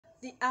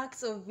The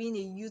act of being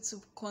a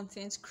YouTube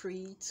content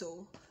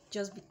creator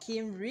just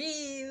became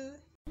real.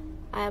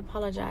 I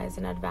apologize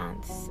in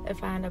advance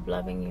if I end up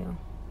loving you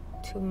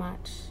too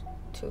much,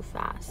 too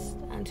fast,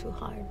 and too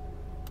hard.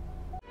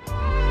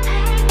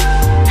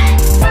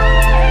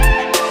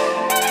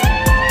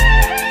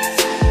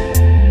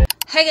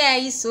 Hey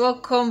guys,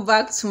 welcome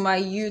back to my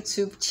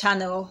YouTube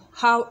channel.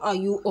 How are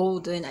you all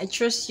doing? I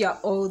trust you are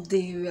all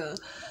doing well.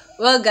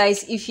 Well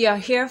guys, if you are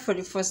here for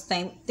the first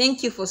time,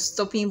 thank you for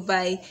stopping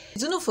by.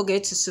 Do not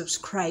forget to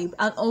subscribe,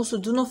 and also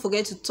do not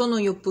forget to turn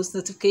on your post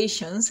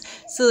notifications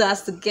so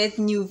as to get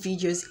new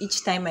videos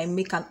each time I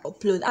make an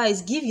upload.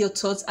 Guys, give your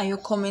thoughts and your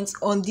comments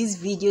on this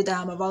video that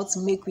I'm about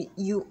to make with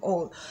you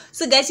all.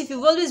 So guys, if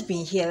you've always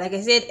been here, like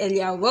I said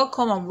earlier,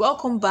 welcome and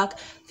welcome back.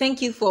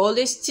 Thank you for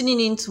always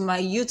tuning in to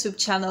my YouTube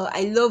channel.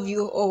 I love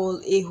you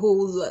all a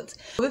whole lot.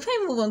 Before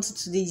I move on to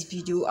today's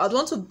video, I'd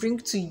want to bring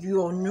to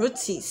your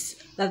notice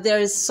that there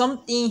is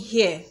something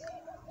here,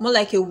 more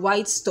like a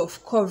white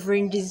stuff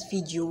covering this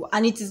video,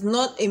 and it is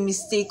not a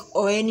mistake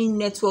or any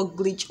network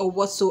glitch or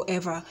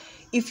whatsoever.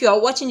 If you are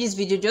watching this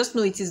video, just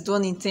know it is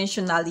done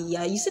intentionally.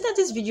 Yeah, you see that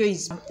this video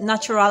is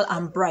natural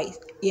and bright.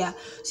 Yeah,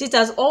 so it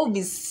has all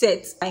been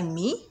set by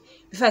me.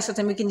 Before I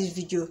started making this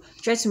video,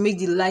 try to make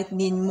the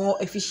lightning more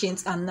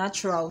efficient and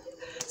natural.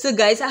 So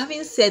guys,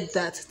 having said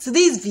that,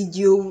 today's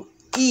video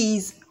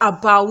is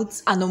about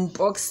an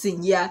unboxing.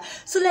 Yeah,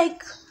 so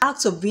like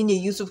act of being a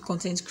YouTube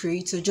content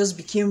creator just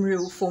became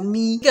real for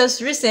me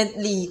because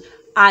recently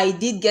I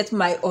did get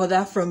my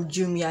order from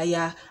Jumia.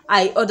 Yeah,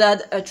 I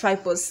ordered a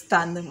tripod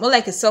stand, more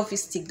like a selfie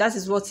stick. That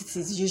is what it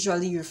is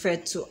usually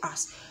referred to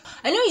as.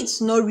 I know it's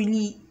not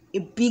really a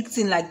big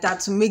thing like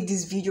that to make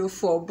this video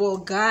for,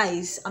 but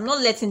guys, I'm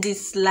not letting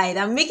this slide.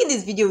 I'm making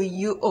this video with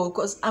you all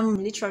because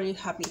I'm literally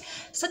happy.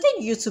 Started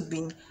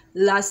YouTubing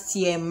last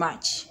year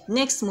March.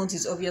 Next month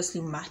is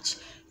obviously March.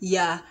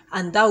 Yeah,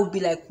 and that will be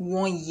like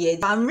 1 year.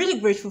 I'm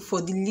really grateful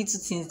for the little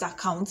things that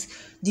count: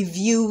 the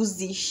views,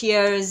 the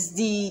shares,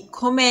 the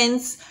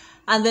comments,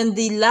 and then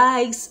the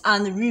likes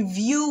and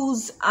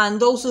reviews,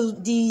 and also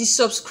the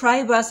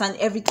subscribers and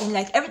everything.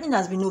 Like, everything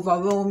has been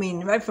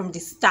overwhelming right from the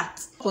start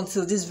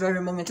until this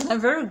very moment, and I'm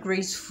very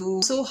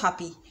grateful, so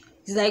happy.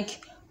 It's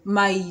like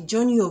my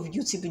journey of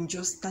YouTubing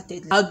just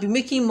started. I'll be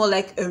making more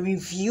like a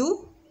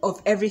review of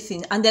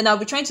everything, and then I'll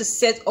be trying to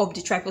set up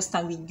the tripod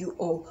stand with you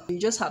all. You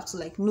just have to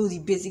like know the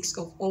basics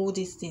of all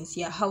these things.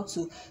 Yeah, how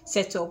to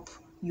set up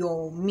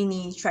your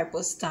mini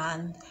tripod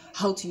stand,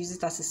 how to use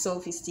it as a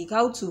selfie stick,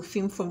 how to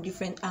film from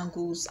different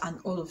angles, and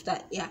all of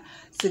that. Yeah,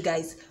 so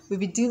guys, we'll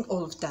be doing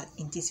all of that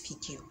in this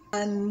video.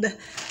 And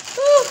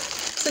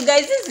so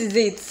guys, this is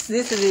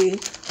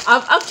it.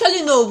 I've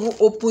actually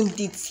not opened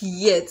it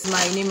yet.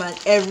 My name and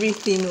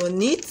everything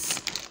on it.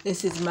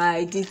 This is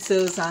my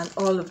details and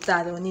all of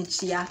that on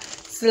it. Yeah,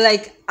 so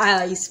like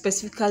I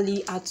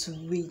specifically had to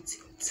wait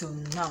till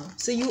now,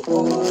 so you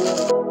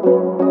all.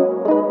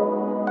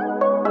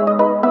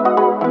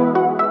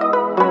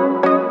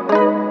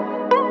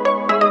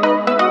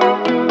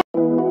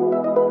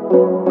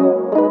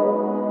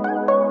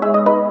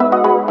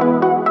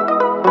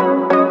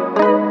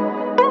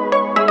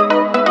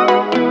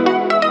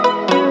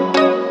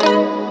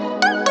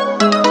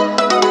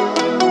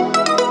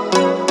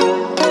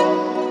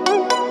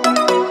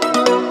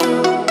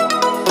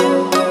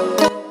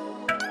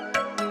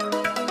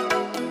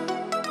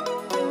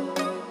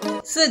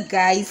 So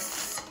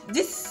guys,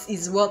 this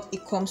is what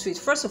it comes with.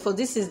 First of all,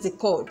 this is the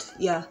cord.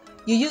 Yeah,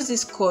 you use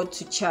this cord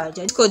to charge,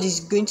 and this cord is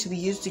going to be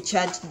used to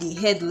charge the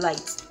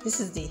headlight. This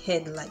is the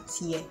headlight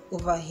here,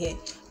 over here.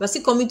 We're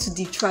still coming to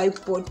the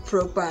tripod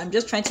proper. I'm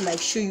just trying to like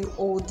show you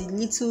all the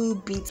little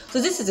bits.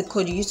 So this is the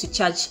cord you use to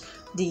charge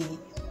the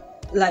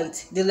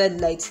light, the LED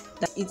light.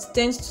 It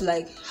tends to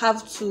like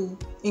have to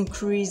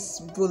increase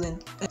volume,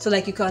 so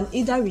like you can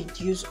either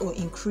reduce or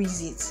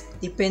increase it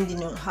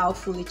depending on how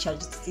fully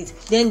charged it is.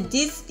 Then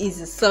this is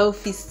a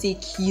selfie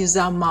stick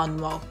user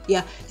manual.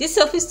 Yeah, this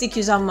selfie stick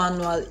user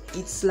manual,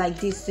 it's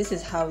like this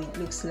is how it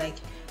looks like,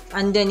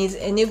 and then it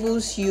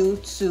enables you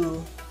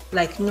to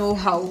like know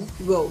how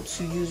well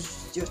to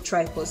use your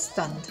tripod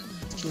stand.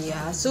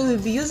 Yeah, so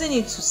we'll be using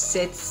it to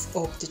set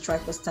up the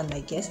tripod stand,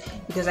 I guess,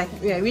 because I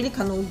really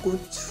cannot go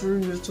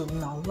through YouTube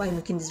now while I'm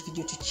making this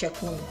video to check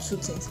 1 or 2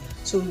 things.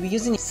 So we'll be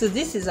using it. So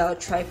this is our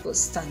tripod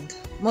stand,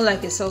 more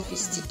like a selfie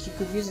stick. You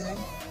could use it like,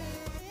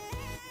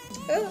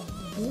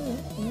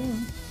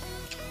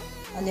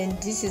 and then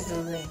this is the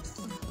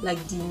length,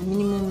 like the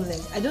minimum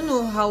length. I don't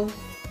know how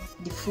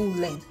the full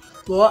length,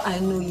 but what I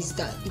know is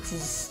that it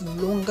is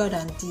longer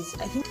than this,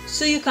 I think.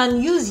 So you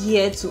can use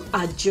here to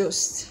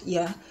adjust.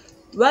 Yeah,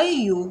 while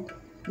you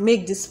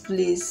make this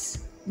place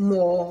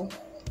more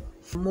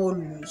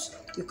loose,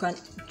 you can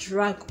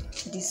drag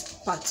this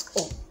part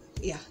up.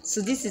 Yeah,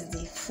 so this is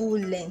the full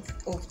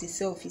length of the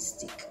selfie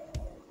stick.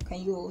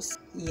 Can you also,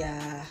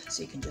 yeah,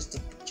 so you can just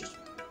take pictures.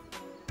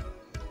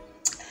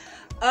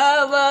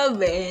 Well,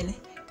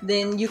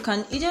 then you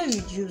can either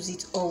reduce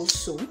it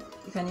also.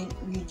 You can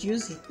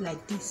reduce it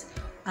like this,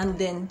 and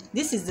then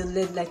this is the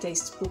LED light I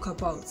spoke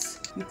about.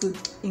 You could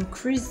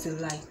increase the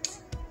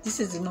light This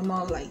is the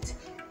normal light.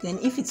 Then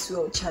if it's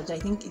well charged, I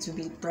think it will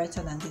be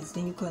brighter than this.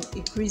 Then you can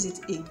increase it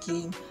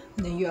again,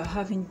 and then you are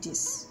having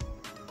this.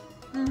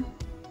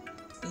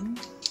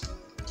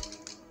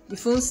 The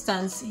phone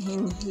stands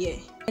in here.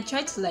 I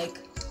tried to like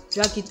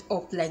drag it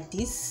up like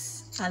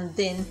this, and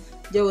then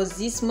there was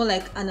this more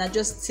like an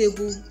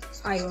adjustable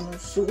iron or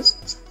so.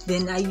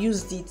 Then I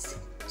used it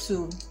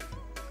to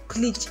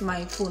click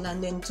my phone,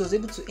 and then it was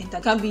able to enter.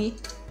 It can be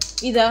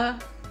either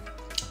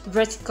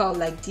vertical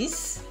like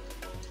this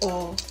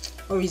or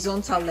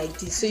horizontal like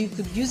this, so you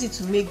could use it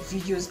to make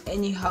videos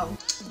anyhow.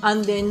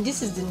 And then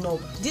this is the knob.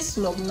 This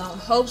knob now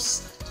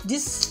helps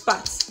this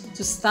part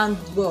to stand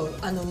well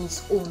and on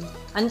its own,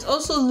 and it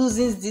also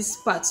loosens this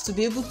part to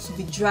be able to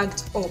be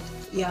dragged up.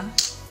 Yeah,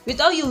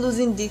 without you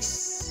losing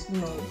this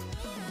knob,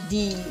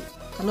 the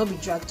cannot be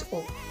dragged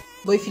up,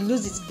 but if you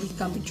lose it, it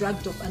can be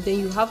dragged up, and then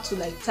you have to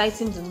like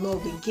tighten the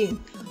knob again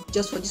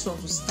just for this one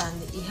to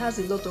stand. It has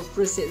a lot of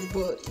process,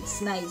 but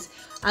it's nice.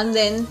 And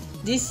then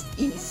this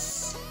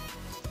is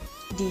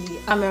the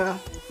camera.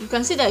 You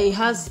can see that it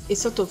has a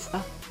sort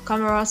of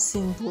camera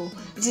symbol.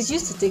 It is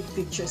used to take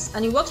pictures,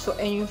 and it works for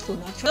any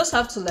phone. I just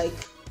have to like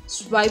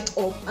swipe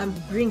up and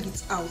bring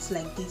it out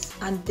like this,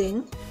 and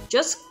then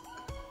just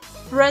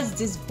press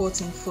this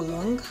button for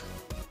long,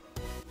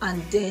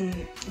 and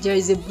then there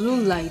is a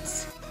blue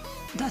light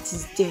that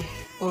is there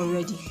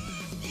already.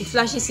 It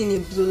flashes in a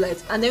blue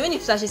light, and then when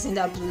it flashes in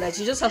that blue light,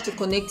 you just have to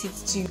connect it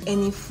to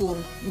any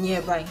phone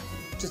nearby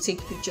to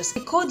take pictures.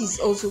 The cord is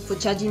also for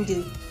charging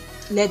the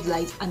LED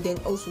light, and then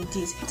also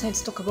this. Time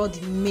to talk about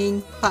the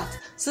main part.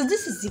 So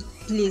this is the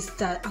place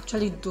that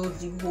actually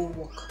does the whole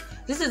work.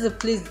 This is a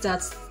place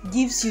that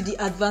gives you the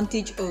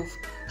advantage of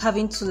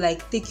having to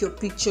like take your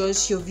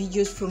pictures, your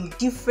videos from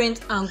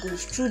different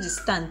angles through the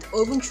stand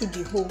or even through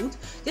the hold.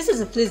 This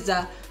is a place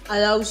that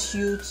allows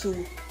you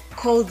to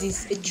call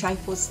this a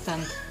tripod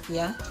stand.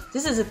 Yeah,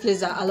 this is a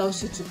place that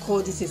allows you to call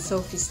this a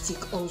selfie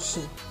stick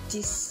also.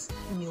 This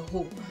in your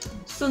hole.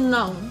 So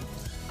now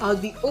I'll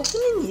be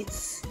opening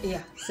it.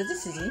 Yeah, so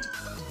this is it.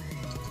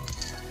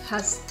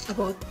 Has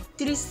about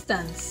 3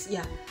 stands.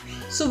 Yeah,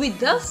 so with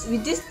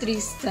these 3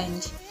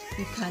 stands,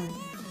 you can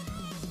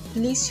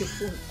place your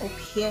phone up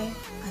here,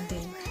 and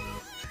then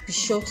be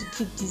sure to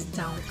keep this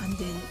down, and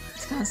then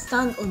it can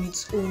stand on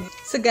its own.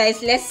 So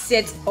guys, let's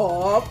set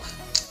up.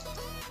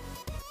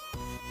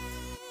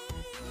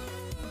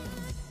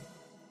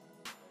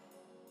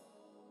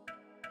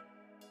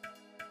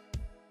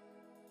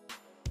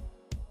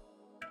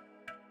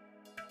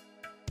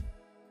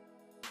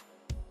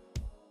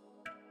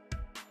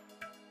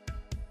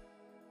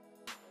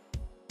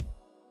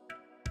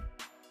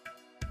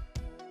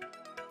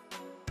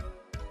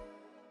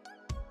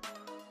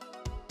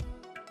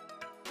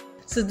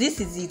 So this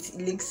is it.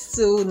 It looks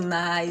so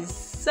nice,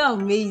 so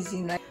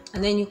amazing, right?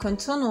 And then you can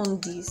turn on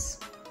this,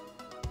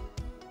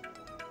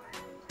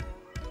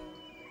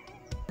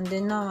 and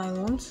then now I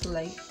want to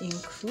like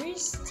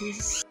increase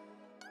this.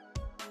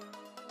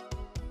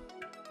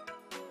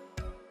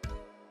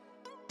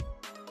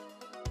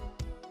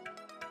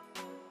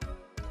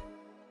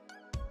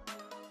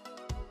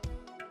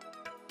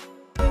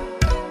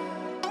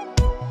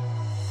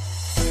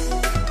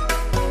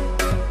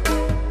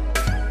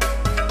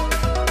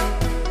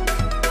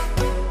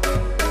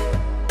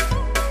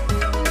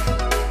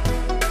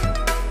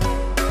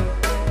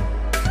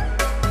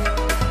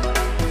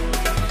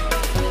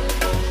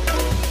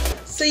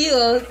 So you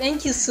all,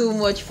 thank you so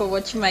much for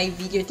watching my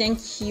video.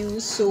 Thank you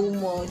so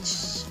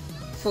much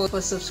for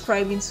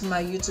subscribing to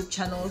my YouTube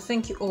channel.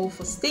 Thank you all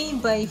for staying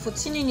by, for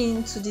tuning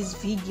in to this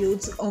video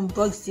to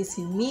unbox this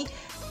with me.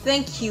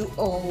 Thank you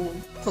all.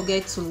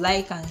 Forget to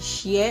like and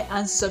share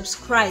and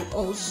subscribe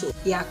also.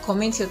 Yeah,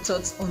 comment your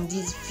thoughts on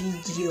this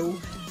video.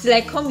 Till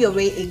I come your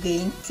way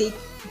again, say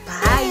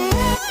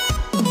bye.